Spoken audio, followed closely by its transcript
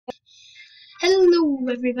Hello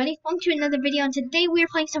everybody, welcome to another video, and today we are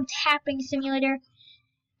playing some tapping simulator.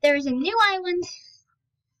 There is a new island.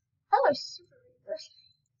 Hello, Super Reapers.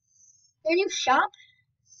 Their new shop.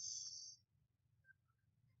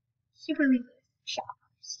 Super Reapers shop.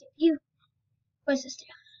 Skip you. What does this do?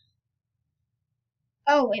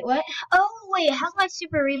 Oh wait, what? Oh wait, how's my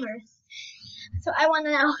Super Reapers? So I want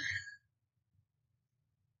to know.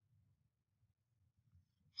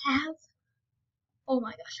 Have. Oh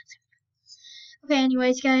my gosh. Okay,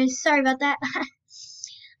 anyways, guys, sorry about that.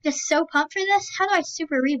 Just so pumped for this. How do I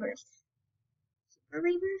Super Rebirth? Super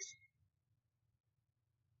Rebirth?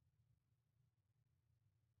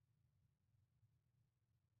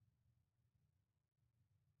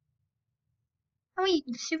 How many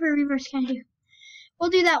Super Rebirths can I do? We'll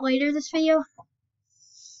do that later this video.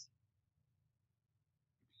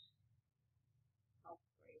 Oh,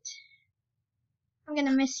 great. I'm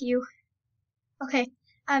gonna miss you. Okay,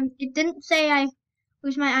 it didn't say I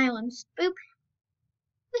lose my islands. Boop.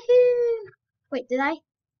 Woohoo! Wait, did I?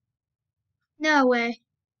 No way.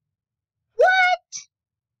 What?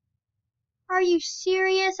 Are you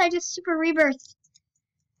serious? I just Super Rebirthed.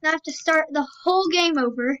 Now I have to start the whole game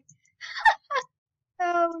over.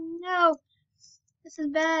 Oh no. This is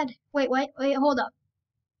bad. Wait, hold up.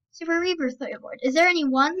 Super Rebirth leaderboard. Is there any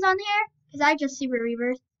ones on here? Because I just Super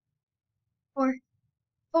Rebirth. Four.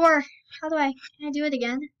 How do I? Can I do it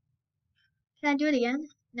again? Can I do it again?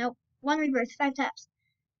 Nope. 1 rebirth, 5 taps.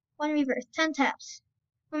 1 rebirth, 10 taps.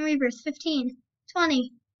 1 rebirth, 15,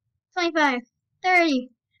 20, 25, 30,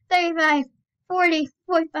 35, 40,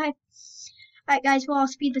 45. Alright guys, we'll all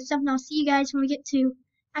speed this up and I'll see you guys when we get to...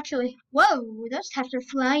 Actually, whoa, those taps are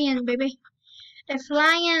flying, baby. They're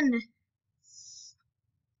flying.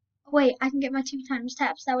 Wait, I can get my 2 times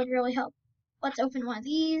taps. That would really help. Let's open one of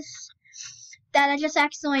these. That I just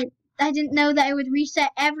accidentally... I didn't know that it would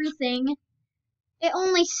reset everything. It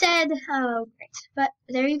only said... Oh, great. But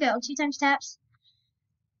there you go. 2 times taps.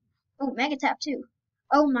 Oh, mega tap too.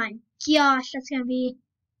 Oh my gosh, that's gonna be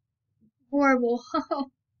horrible.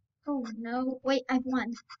 Oh no. Wait, I've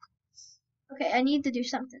won. Okay, I need to do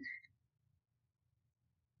something.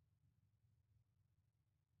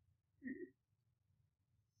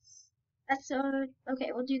 That's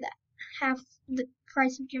okay, we'll do that. Half the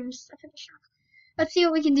price of gym stuff in the shop. Let's see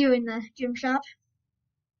what we can do in the gym shop.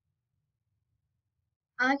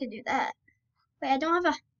 I can do that. Wait, I don't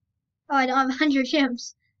have a... Oh, I don't have 100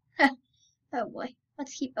 gems. Oh boy.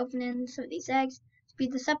 Let's keep opening some of these eggs.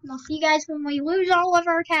 Speed this up and I'll see you guys when we lose all of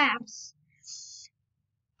our taps.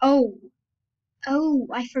 Oh,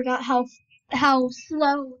 I forgot how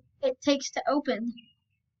slow it takes to open.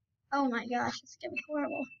 Oh my gosh, it's gonna be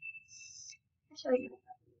horrible. Actually,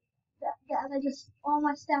 yeah, all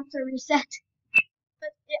my stats are reset. But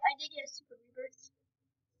I did get a Super Rebirth.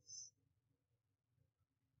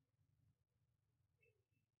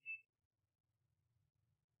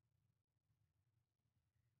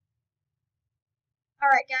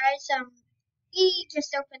 Alright guys, we just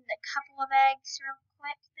opened a couple of eggs real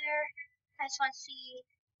quick there. I just want to see,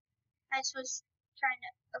 I just was trying to,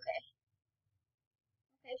 okay,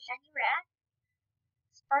 shiny rat,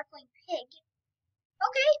 sparkling pig.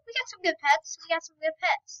 Okay, we got some good pets,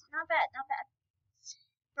 not bad.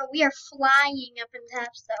 But we are flying up in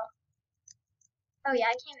taps though. Oh yeah,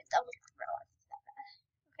 I can't even double realize it's that bad.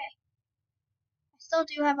 Okay, I still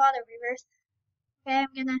do have auto reverse. Okay, I'm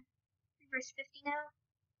gonna reverse 50 now.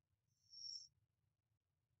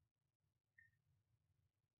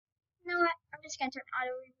 You know what? I'm just gonna turn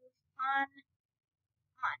auto reverse on.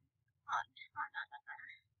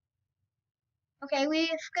 Okay, we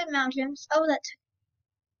have good amount of gems. Oh, that took.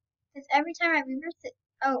 Because every time I reverse it,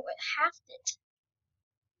 oh, it halved it.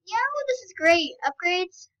 Yeah, well, this is great.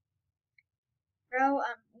 Upgrades. Bro,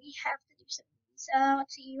 we have to do some of these.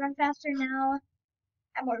 Let's see, run faster now.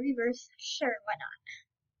 Add more reverse. Sure, why not?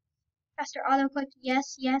 Faster auto click.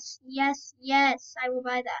 Yes. I will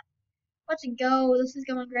buy that. Let's go. This is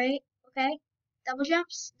going great. Okay. Double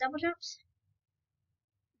jumps.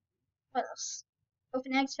 What else?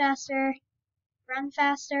 Open eggs faster. Run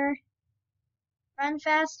faster.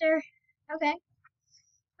 Okay.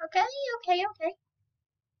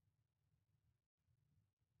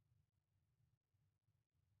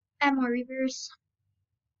 Add more reverse.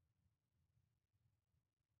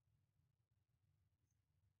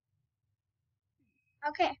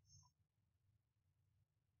 Okay.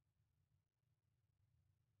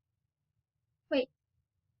 Wait.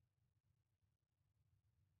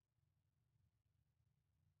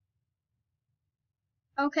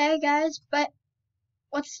 Okay, guys, but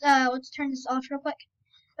let's turn this off real quick.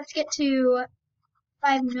 Let's get to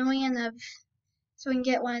 5 million of So we can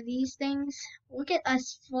get one of these things. Look at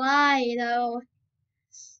us fly, though.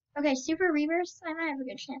 Okay, super rebirth. I might have a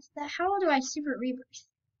good chance of that. How do I super rebirth?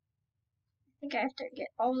 I think I have to get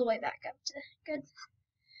all the way back up to good.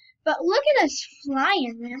 But look at us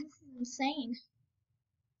flying, man. This is insane.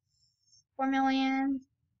 4 million.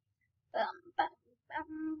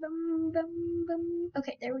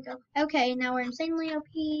 Okay, there we go. Okay, now we're insanely OP.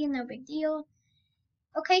 No big deal.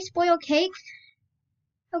 Okay, spoiled cake.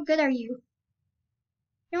 How good are you?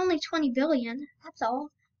 You're only 20 billion. That's all.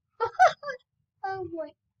 Oh boy.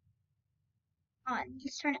 On.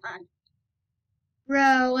 Just turn it on.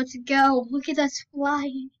 Bro, let's go. Look at us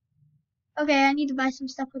flying. Okay, I need to buy some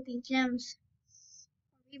stuff with these gems.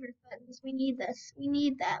 Rebirth buttons. We need this. We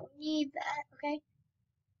need that. We need that. Okay?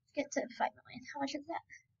 Let's get to 5 million. How much is that?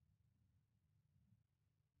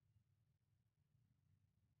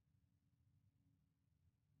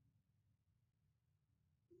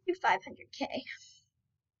 Do 500k.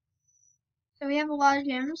 So we have a lot of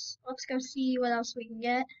gems. Let's go see what else we can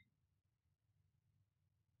get.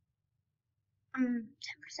 10%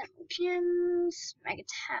 more gems. Mega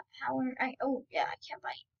tap power. Oh yeah, I can't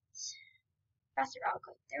buy it. Faster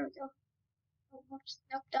output. There we go. Oh, whoops.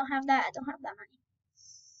 Nope, don't have that. I don't have that money.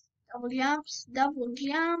 Double jumps, double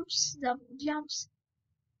jumps, double jumps.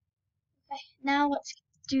 Okay, now let's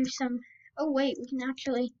do some. Oh wait, we can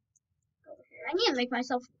actually go over here. I need to make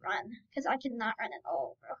myself run because I cannot run at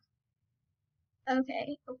all, bro.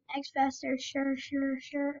 Okay, open eggs faster. Sure, sure,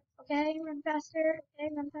 sure. Okay, run faster. Okay,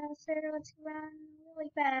 run faster. Let's run really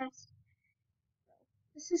fast.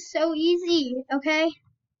 This is so easy. Okay.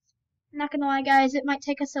 I'm not gonna lie, guys. It might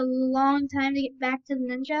take us a long time to get back to the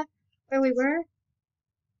ninja where we were.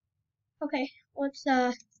 Okay, let's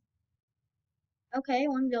okay,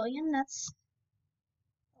 1 billion. That's.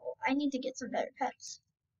 Oh, I need to get some better pets.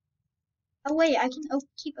 Oh wait, I can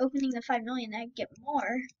keep opening the 5 million and get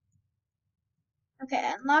more.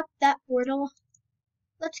 Okay, unlock that portal.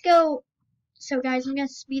 Let's go. So guys, I'm gonna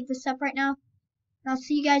speed this up right now. And I'll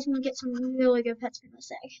see you guys when we get some really good pets from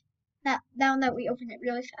this egg. Now that we open it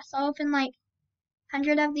really fast. I'll open like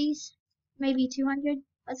 100 of these, maybe 200.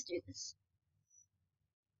 Let's do this.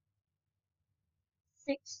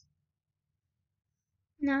 6,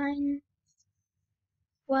 9,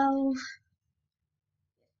 12,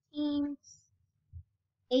 15,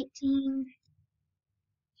 18,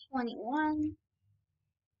 21,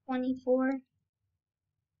 24,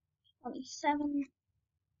 27,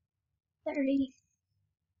 30,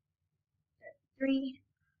 33,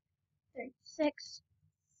 36,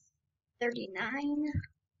 39,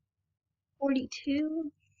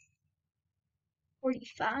 42,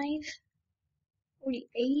 45,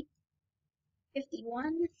 48,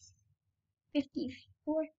 51,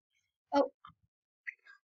 54. Oh,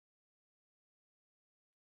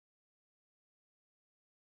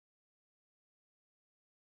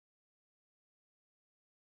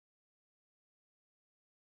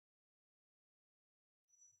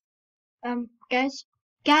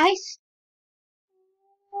 guys,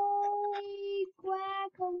 holy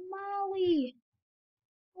guacamole,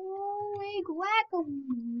 holy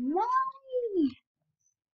guacamole.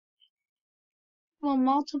 We'll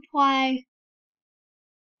multiply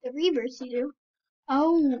the rebirths you do.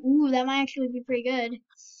 Oh, ooh, that might actually be pretty good.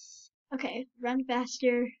 Okay, run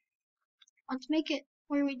faster. Let's make it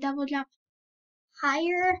where we double jump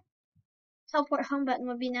higher. Teleport home button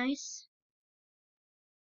would be nice.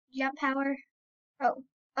 Jump power. Oh,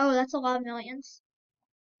 that's a lot of millions.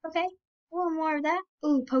 Okay, a little more of that.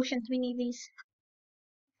 Ooh, potions. We need these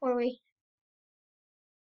before we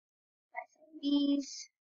buy some of these.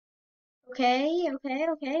 Okay, okay,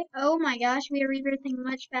 okay. Oh my gosh, we are rebirthing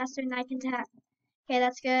much faster than I can tap. Okay,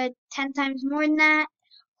 that's good. 10 times more than that.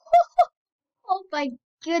 Oh my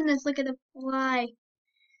goodness, look at the fly.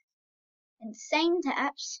 Insane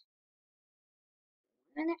taps.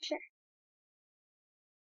 Minute, sure.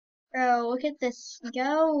 Bro, look at this.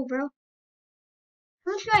 Go, bro.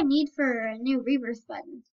 How much do I need for a new rebirth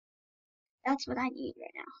button? That's what I need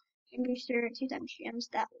right now. Gem booster, 2 times gems,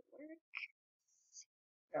 that will work.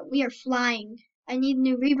 Bro, we are flying. I need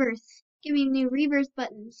new rebirth. Give me new rebirth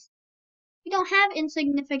buttons. We don't have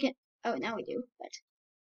insignificant. Oh, now we do, but.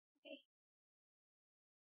 Okay.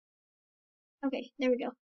 Okay, there we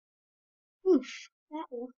go. Oof, that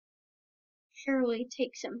will surely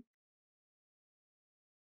take some.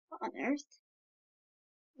 What on earth?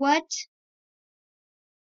 What?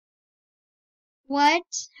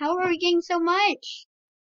 What? How are we getting so much?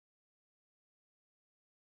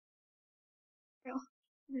 Bro,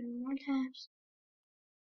 more tabs.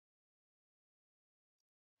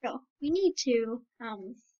 Bro, we need to,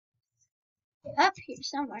 get up here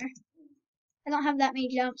somewhere. I don't have that many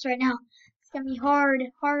jumps right now. It's gonna be hard.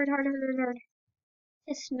 Hard.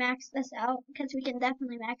 Just max this out, because we can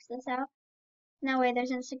definitely max this out. No way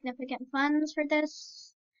there's insignificant funds for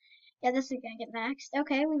this. Yeah, this is gonna get maxed.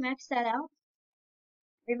 Okay, we maxed that out.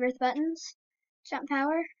 Rebirth buttons. Jump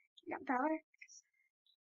power. Jump power.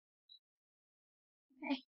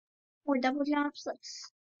 Okay. More double jumps.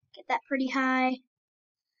 Let's get that pretty high.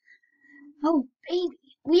 Oh, baby.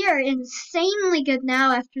 We are insanely good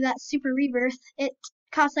now after that super rebirth. It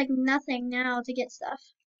costs like nothing now to get stuff.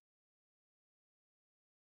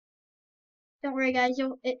 Don't worry, guys.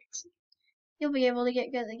 You'll be able to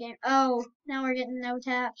get good at the game. Oh, now we're getting no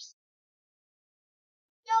taps.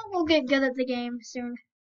 We'll get good at the game soon.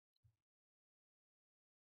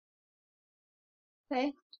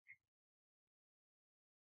 Okay.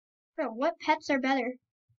 Bro, what pets are better?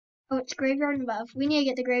 Oh, it's graveyard and above. We need to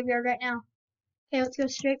get the graveyard right now. Okay, let's go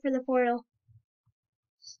straight for the portal.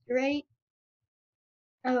 Straight.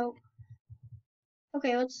 Oh.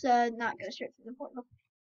 Okay, let's not go straight for the portal.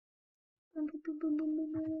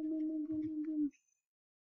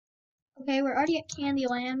 Okay, we're already at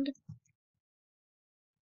Candyland.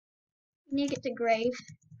 We need to get to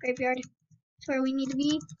graveyard. That's where we need to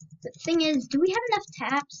be. The thing is, do we have enough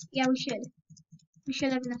taps? Yeah, we should. We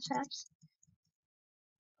should have enough taps.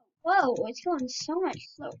 Whoa, it's going so much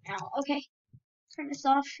slower now. Okay, turn this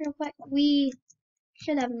off real quick. We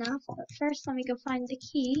should have enough, but first let me go find the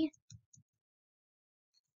key.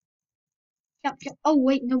 Jump. Oh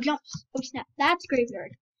wait, no jumps. Oh snap, that's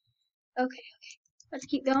graveyard. Okay, let's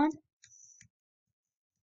keep going.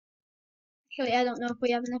 Actually, I don't know if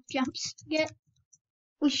we have enough jumps to get.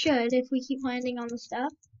 We should if we keep landing on the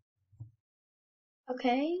stuff.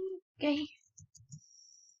 Okay.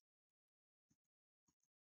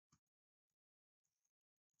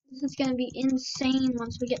 This is gonna be insane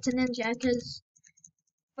once we get to Ninja,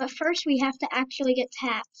 but first we have to actually get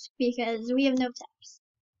taps, because we have no taps.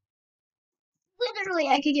 Literally,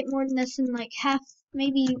 I could get more than this in like half,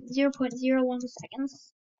 maybe 0.01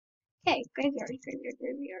 seconds. Okay, graveyard.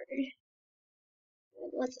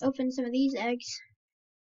 Let's open some of these eggs.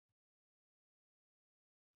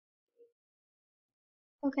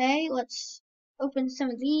 Okay, let's open some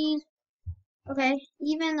of these. Okay,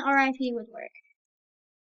 even RIP would work.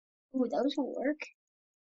 Ooh, those will work.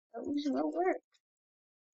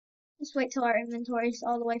 Just wait till our inventory is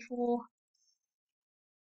all the way full.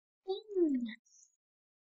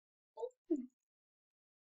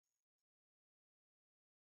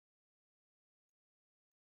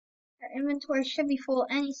 Our inventory should be full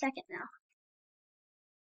any second now.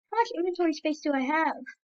 How much inventory space do I have?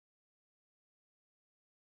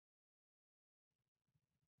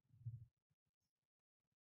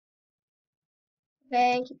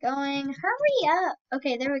 Okay, keep going. Hurry up!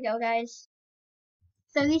 Okay, there we go, guys.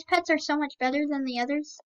 So these pets are so much better than the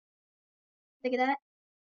others. Look at that.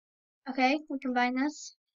 Okay, we combine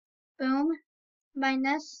this. Boom. Combine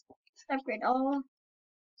this. Upgrade all.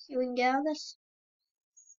 See what we can get out of this.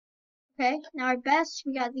 Okay, now our best,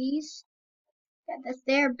 we got these. Got this.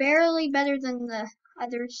 They're barely better than the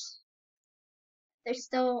others. They're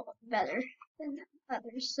still better than the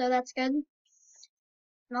others, so that's good.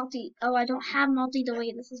 Oh, I don't have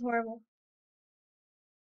multi-delete. This is horrible.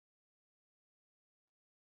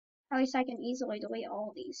 At least I can easily delete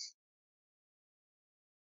all of these.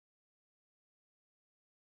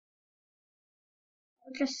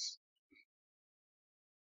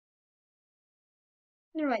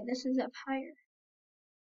 You're right, this is up higher.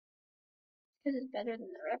 Because it's better than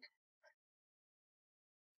the rip.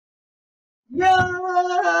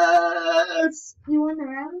 Yes! You won the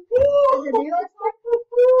round? The duos one?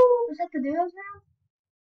 Was that the duos round?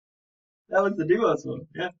 That was the duos one,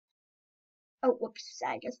 yeah. Oh, whoops.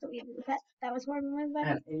 I just deleted the pet. That was horrible, everybody.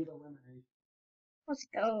 And 8 eliminated. Let's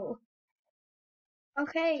go.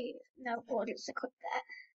 Okay. No, we'll just equip that.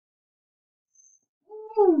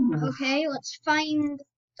 Ooh. Okay, let's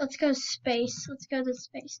go to space. Let's go to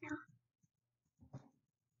space now.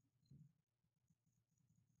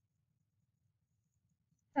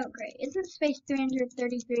 Oh, great. Isn't space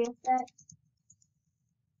 333 at that?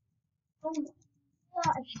 Oh my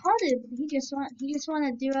gosh. How did he just won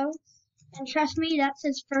a duo? And trust me, that's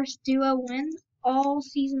his first duo win all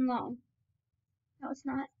season long. No, it's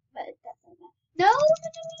not, but it's definitely not. No!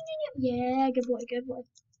 Yeah, good boy.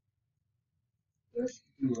 First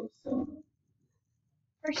duo solo.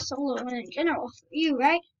 First solo win in general for you,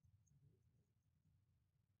 right?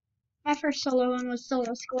 My first solo one was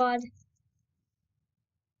Solo Squad.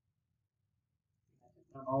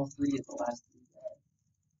 All 3 at the last 3 days.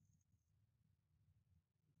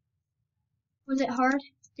 Was it hard?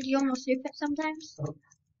 Did you almost do it sometimes? Oh.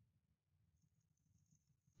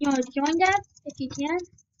 join Dad if you can.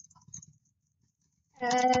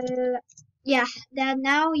 Yeah, Dad.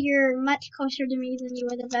 Now you're much closer to me than you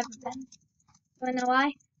would have ever been. You wanna know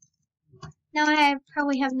why? Now I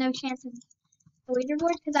probably have no chance of the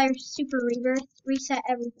leaderboard because I super rebirth reset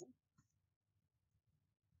everything.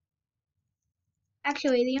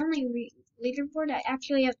 Actually, the only leaderboard I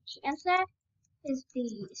actually have a chance at is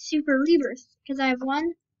the super rebirth because I have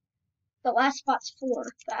one. The last spot's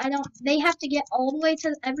 4, but I don't. They have to get all the way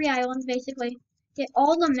to every island, basically. Get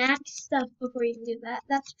all the max stuff before you can do that.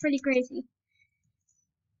 That's pretty crazy.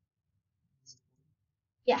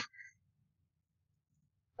 Yeah.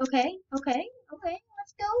 Okay. Let's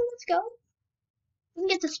go. We can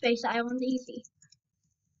get to Space Island easy.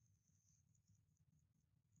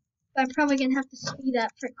 But I'm probably gonna have to speed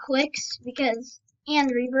up for clicks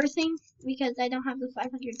and rebirthing because I don't have the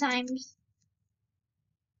 500 times.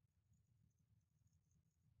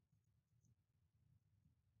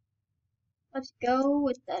 Let's go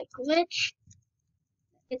with the glitch.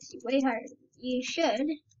 Gets you way higher than you should.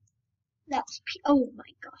 That's oh my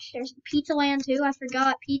gosh, there's Pizza Land too. I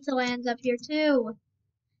forgot Pizza Land's up here too.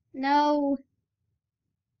 No.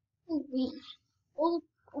 Holy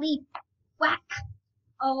whack.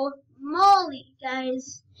 Oh moly,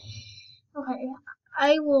 guys. Okay,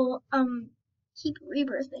 I will keep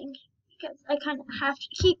rebirthing because I kind of have to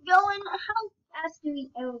keep going. How fast do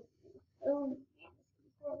we? Oh.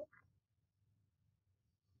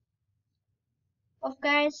 Well,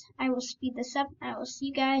 guys, I will speed this up. I will see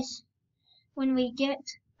you guys when we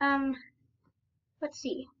get let's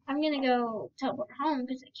see. I'm gonna go teleport home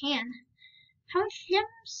because I can. How much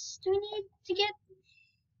gems do we need to get?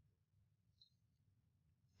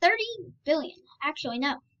 30 billion. Actually,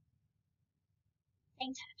 no.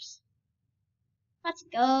 Thanks, Haps. Let's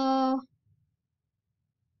go.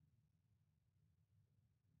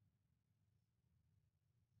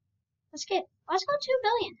 Let's go 2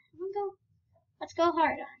 billion. Let's go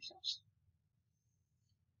hard on ourselves.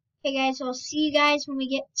 Okay, guys, we'll see you guys when we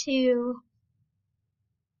get to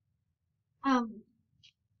um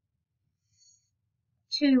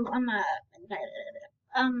to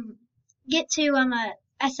get to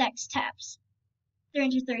SX tabs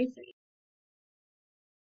 333.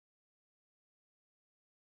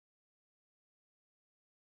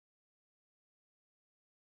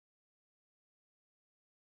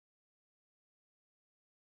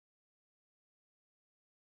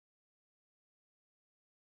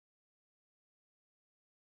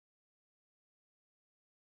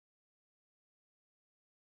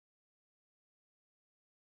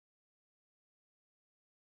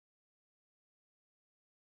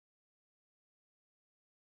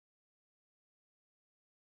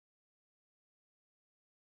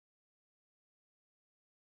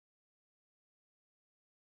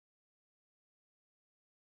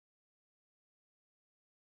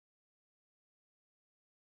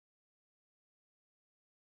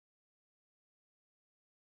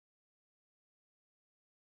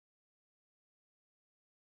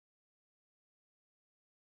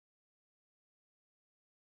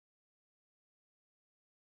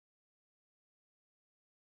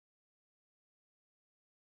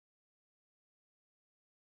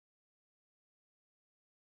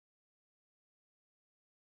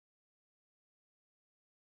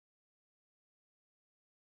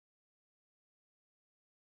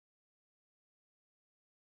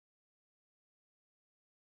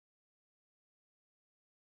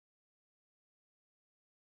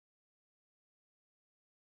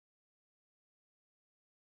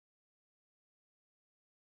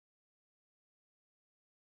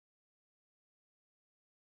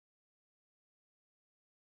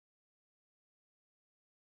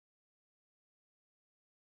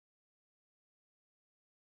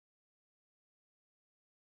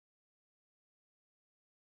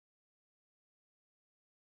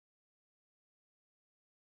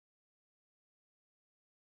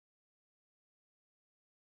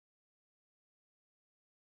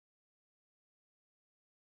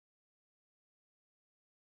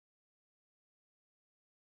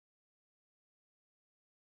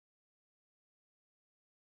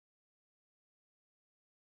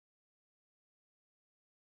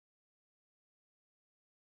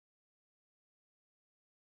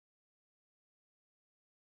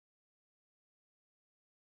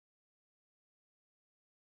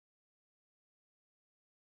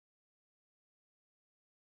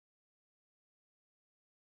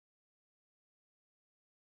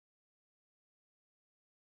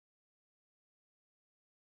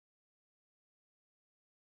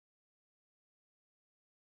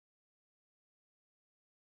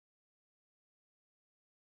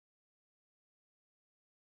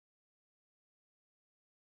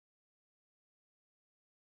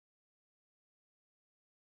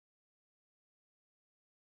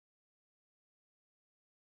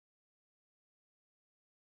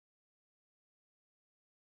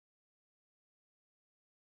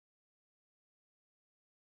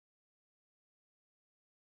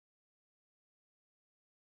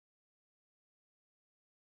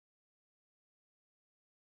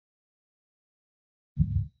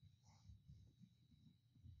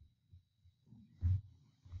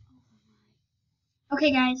 Okay,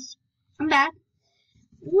 guys, I'm back.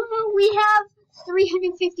 Woo, we have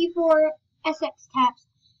 354 SX taps.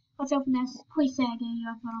 Let's open this. Please say I get a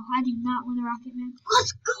UFO. I do not want a Rocket Man.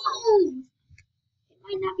 Let's go! It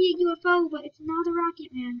might not be a UFO, but it's not a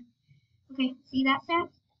Rocket Man. Okay, see that stat?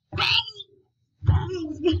 Bang!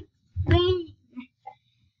 Bang! Bang!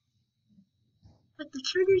 Put the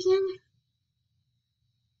triggers in.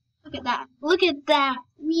 Look at that. Look at that.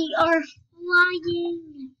 We are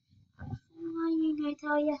flying. Flying, I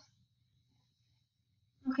tell ya.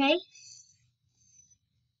 Okay.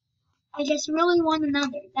 I just really want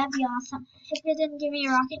another. That'd be awesome. If it didn't give me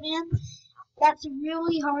a Rocket Man, that's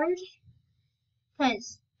really hard.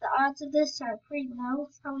 Because the odds of this are pretty low.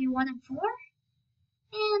 It's probably 1 in 4.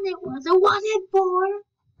 And it was a 1 in 4.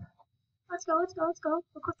 Let's go, let's go, let's go.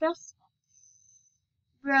 Look at this.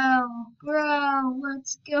 Bro,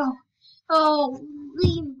 let's go.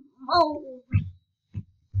 Holy moly.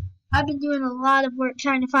 I've been doing a lot of work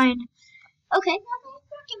trying to find. Okay,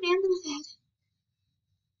 Rocket Man in the head.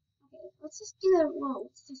 Okay, let's just do a little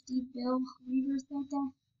 50 bill reverse right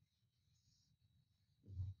there.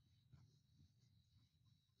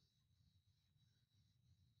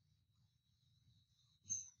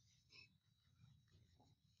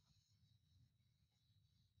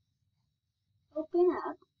 Open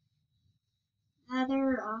up.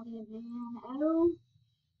 Another Rocket Man. Oh.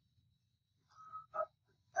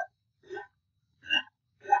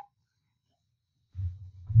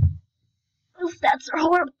 Oof, that's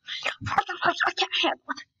horrible. I can't handle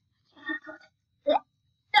it.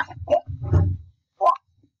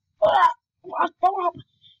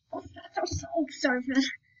 I'm so sorry for this.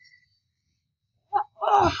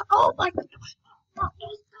 Oh my God.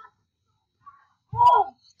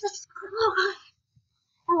 Oh,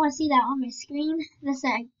 I want to see that on my screen. The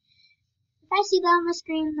sec. If I see that on my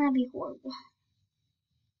screen, that'd be horrible.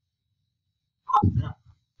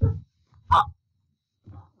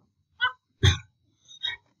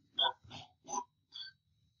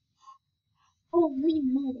 Holy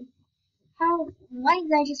moly. Why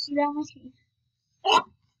did I just see that on my screen?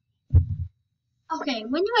 Okay,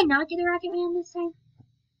 when do I not get a Rocket Man this time?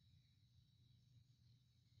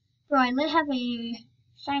 Bro, I might have a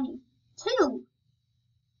shiny. 2!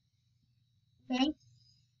 Okay.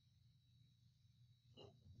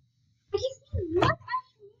 I just need one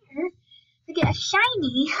here to get a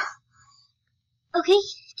shiny. Okay,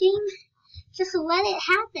 game, just let it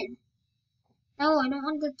happen. No, I don't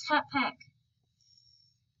want the top pack.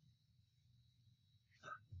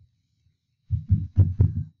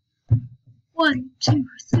 One, two,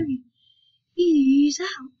 three. He's out.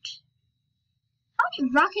 How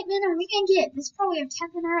many Rocket Men are we gonna get? This is probably our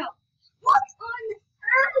 10th in a row. What on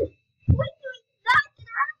earth? What is that in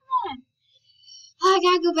Rocket Man? Oh, I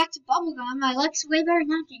gotta go back to Bubblegum. My luck's way better than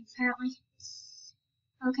that game, apparently.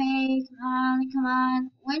 Okay, come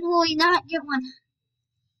on. When will we not get one?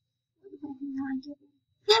 When will we not get one?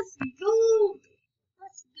 Let's go!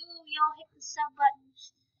 Let's go, y'all. Hit the sub button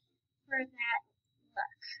for that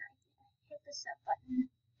luck. Hit the sub button.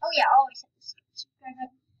 Oh yeah, always hit the subscribe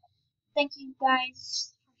button. Thank you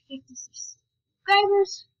guys for 50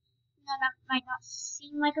 subscribers. No, that might not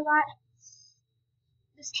seem like a lot.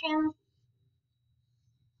 This channel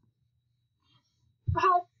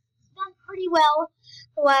has done pretty well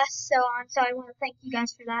the last so I want to thank you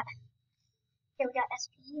guys for that. Okay, we got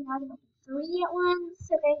SP, now we got 3 at once.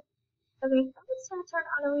 Okay, I'm just gonna turn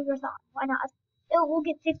auto reverse on. Why not? We'll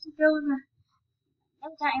get 50 bill in no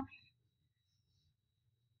time.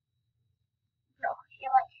 Bro, it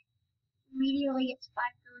like immediately gets 5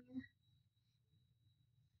 billion.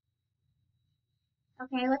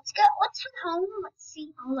 Okay, let's go. Let's head home. Let's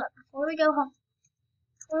see. Hold up. Before we go home,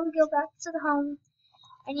 before we go back to the home,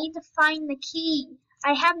 I need to find the key.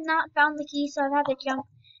 I have not found the key, so I've had to jump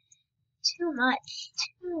too much.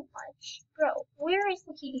 Bro, where is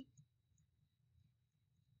the key?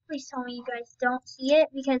 Please tell me you guys don't see it,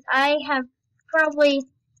 because I have probably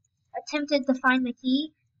attempted to find the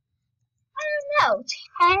key. I don't know,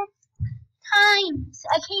 10 times.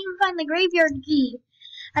 I can't even find the graveyard key.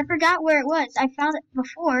 I forgot where it was. I found it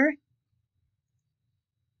before.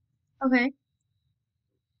 Okay.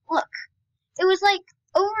 Look. It was like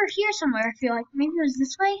over here somewhere, I feel like. Maybe it was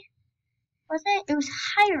this way? Was it? It was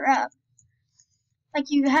higher up. Like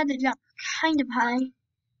you had to jump kind of high.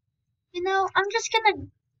 You know, I'm just gonna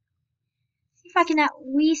see if I can at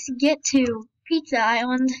least get to Pizza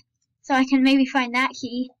Island so I can maybe find that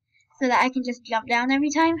key so that I can just jump down every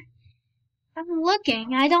time. I'm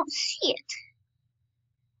looking. I don't see it.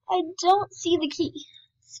 I don't see the key.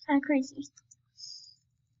 It's kind of crazy.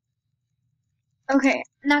 Okay,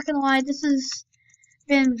 not gonna lie, this is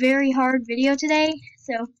been a very hard video today,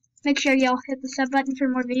 so make sure y'all hit the sub button for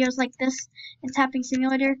more videos like this in Tapping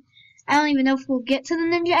Simulator. I don't even know if we'll get to the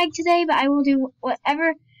ninja egg today, but I will do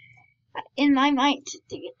whatever in my mind to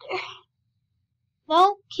get there.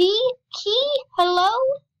 Well, key, hello?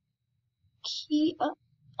 Key,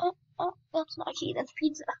 that's not a key, that's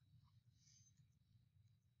pizza.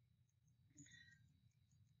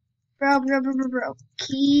 Bro.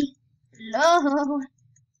 Key, hello?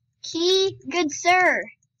 Key, good sir.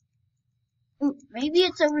 Ooh, maybe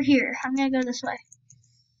it's over here. I'm gonna go this way.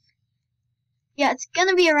 Yeah, it's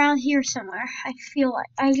gonna be around here somewhere. I feel it.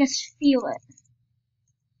 I just feel it.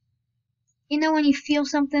 You know when you feel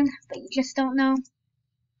something, but you just don't know?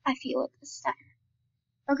 I feel it this time.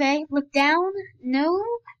 Okay, look down. No.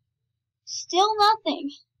 Still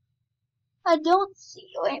nothing. I don't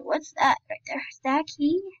see. Wait, what's that right there? Is that a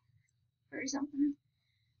key? Or something?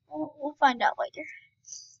 We'll find out later.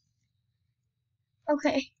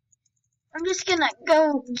 Okay. I'm just gonna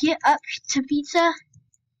go get up to Pizza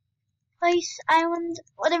Place, Island,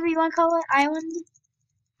 whatever you want to call it. Island.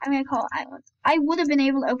 I'm gonna call it Island. I would have been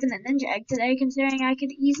able to open the ninja egg today, considering I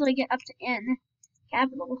could easily get up to N.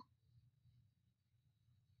 Capital.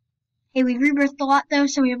 Hey, we rebirthed a lot though,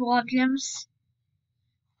 so we have a lot of gems.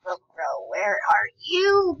 Well, bro, where are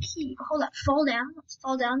you? Hold up, fall down. Let's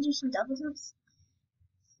fall down, do some double jumps.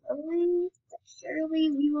 Slowly, but surely,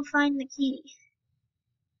 we will find the key.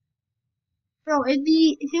 Bro, if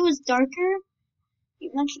it was darker, it'd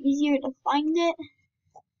be much easier to find it.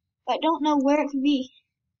 But I don't know where it could be.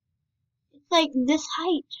 It's like this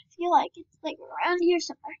height. I feel like it's like around here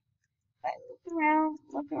somewhere. But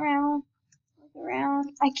look around.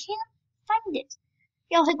 I can't find it.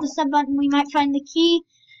 Y'all hit the sub button. We might find the key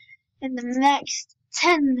in the next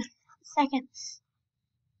 10 seconds.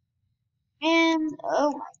 And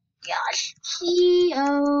oh my gosh, key.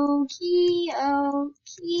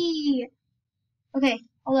 Okay,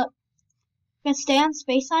 hold up. Gonna stay on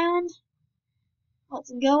Space Island.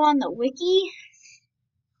 Let's go on the wiki.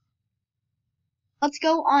 Let's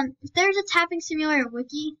go on. If there's a Tapping Simulator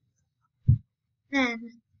wiki,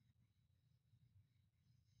 then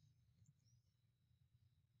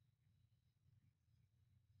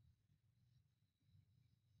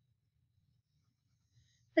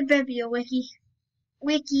there better be a wiki.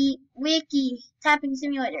 Wiki. Tapping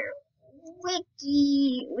Simulator.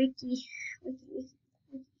 Wiki.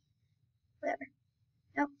 Whatever.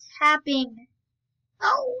 No, tapping.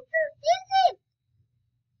 Oh, where is it?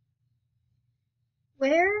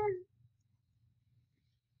 Where?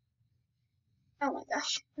 Oh my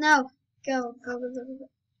gosh. No. Go.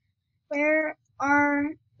 Where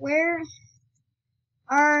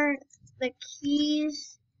are the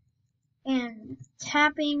keys in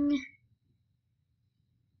Tapping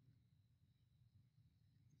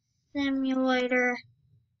Simulator?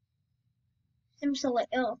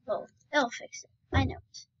 It'll fix it. I know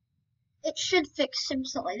it. It should fix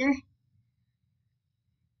Simulator.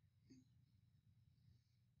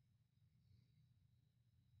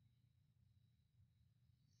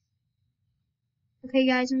 Okay,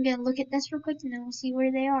 guys, I'm gonna look at this real quick and then we'll see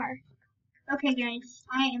where they are. Okay, guys,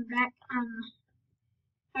 I am back.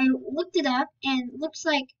 I looked it up and it looks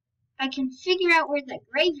like I can figure out where the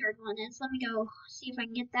graveyard one is. Let me go see if I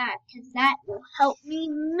can get that, because that will help me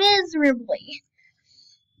miserably.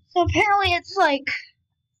 So apparently it's like,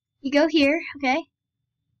 you go here, okay?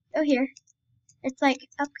 Go here. It's like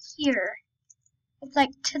up here. It's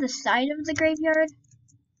like to the side of the graveyard.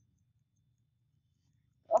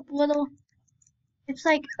 Up a little. It's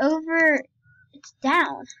like over, it's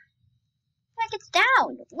down. Like it's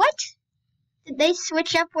down. What? Did they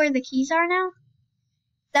switch up where the keys are now?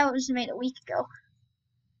 That was made a week ago.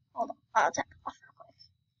 Hold on, I'll tap it off real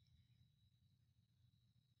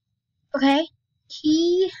quick. Okay,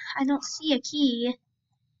 key. I don't see a key.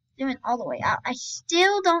 Doing all the way out. I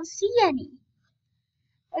still don't see any.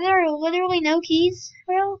 Are there literally no keys,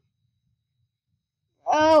 bro?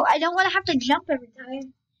 Oh, I don't want to have to jump every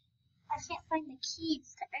time. I can't find the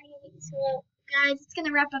keys to any of these. Well, guys, it's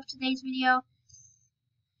gonna wrap up today's video.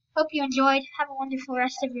 Hope you enjoyed. Have a wonderful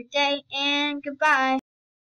rest of your day, and goodbye.